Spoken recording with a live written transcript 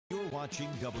watching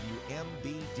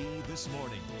WMBD This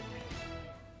Morning.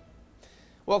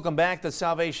 Welcome back. The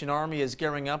Salvation Army is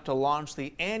gearing up to launch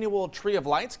the annual Tree of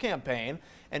Lights campaign.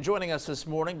 And joining us this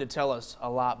morning to tell us a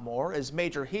lot more is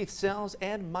Major Heath Sells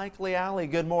and Mike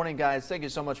Leali. Good morning, guys. Thank you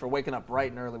so much for waking up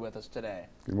bright and early with us today.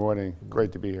 Good morning.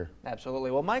 Great to be here. Absolutely.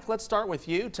 Well, Mike, let's start with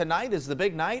you. Tonight is the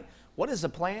big night. What is the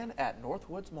plan at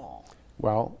Northwoods Mall?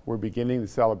 Well, we're beginning the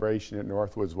celebration at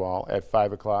Northwoods Mall at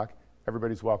 5 o'clock.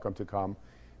 Everybody's welcome to come.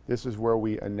 This is where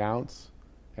we announce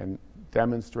and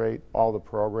demonstrate all the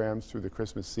programs through the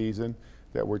Christmas season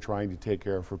that we're trying to take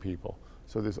care of for people.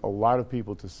 So there's a lot of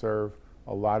people to serve.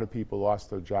 A lot of people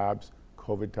lost their jobs,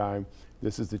 COVID time.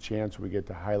 This is the chance we get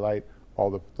to highlight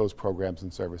all those programs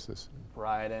and services.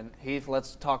 Right, and Heath,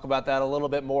 let's talk about that a little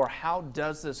bit more. How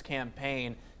does this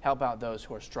campaign help out those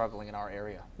who are struggling in our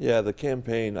area? Yeah, the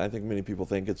campaign, I think many people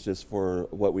think it's just for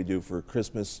what we do for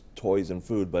Christmas toys and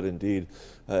food, but indeed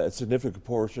a significant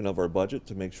portion of our budget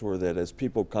to make sure that as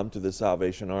people come to the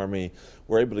Salvation Army,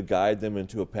 we're able to guide them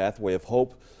into a pathway of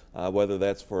hope, whether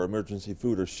that's for emergency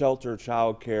food or shelter,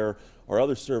 child care, or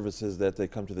other services that they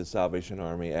come to the Salvation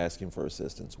Army asking for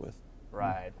assistance with.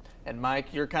 Right. And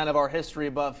Mike, you're kind of our history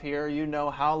buff here. You know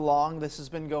how long this has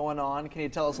been going on. Can you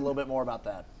tell us a little bit more about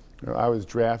that? You know, I was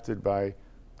drafted by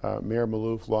Mayor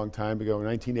Maloof a long time ago in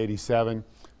 1987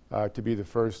 to be the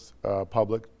first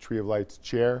public Tree of Lights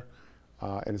chair.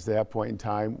 And it's that point in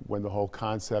time when the whole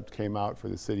concept came out for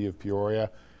the city of Peoria.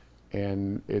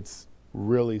 And it's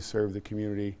really served the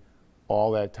community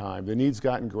all that time. The need's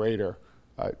gotten greater.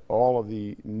 All of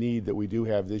the need that we do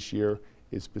have this year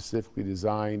is specifically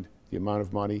designed, the amount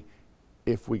of money.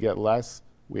 If we get less,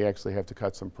 we actually have to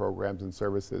cut some programs and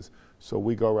services. So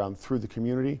we go around through the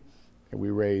community and we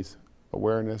raise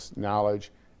awareness,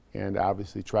 knowledge, and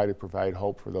obviously try to provide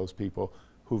hope for those people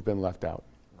who've been left out.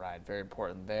 Right, very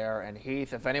important there. And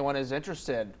Heath, if anyone is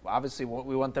interested, obviously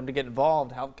we want them to get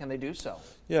involved. How can they do so?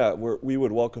 Yeah, we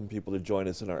would welcome people to join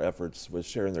us in our efforts with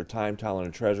sharing their time, talent,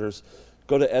 and treasures.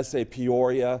 Go to SA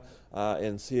Peoria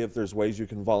and see if there's ways you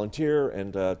can volunteer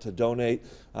and to donate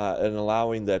and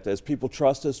allowing that as people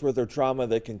trust us with their trauma,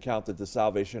 they can count that the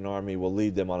Salvation Army will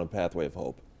lead them on a pathway of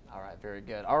hope. All right, very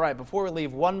good. All right, before we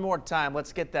leave, one more time,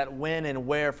 let's get that when and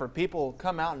where for people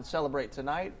come out and celebrate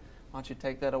tonight. Why don't you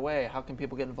take that away? How can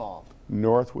people get involved?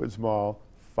 Northwoods Mall,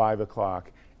 5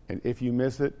 o'clock. And if you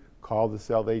miss it, call the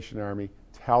Salvation Army.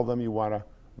 Tell them you want to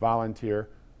volunteer.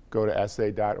 Go to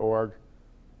sa.org.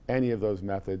 Any of those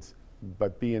methods,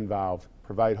 but be involved.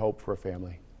 Provide hope for a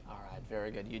family. All right,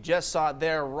 very good. You just saw it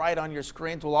there right on your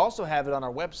screens. We'll also have it on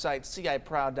our website,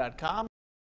 ciproud.com.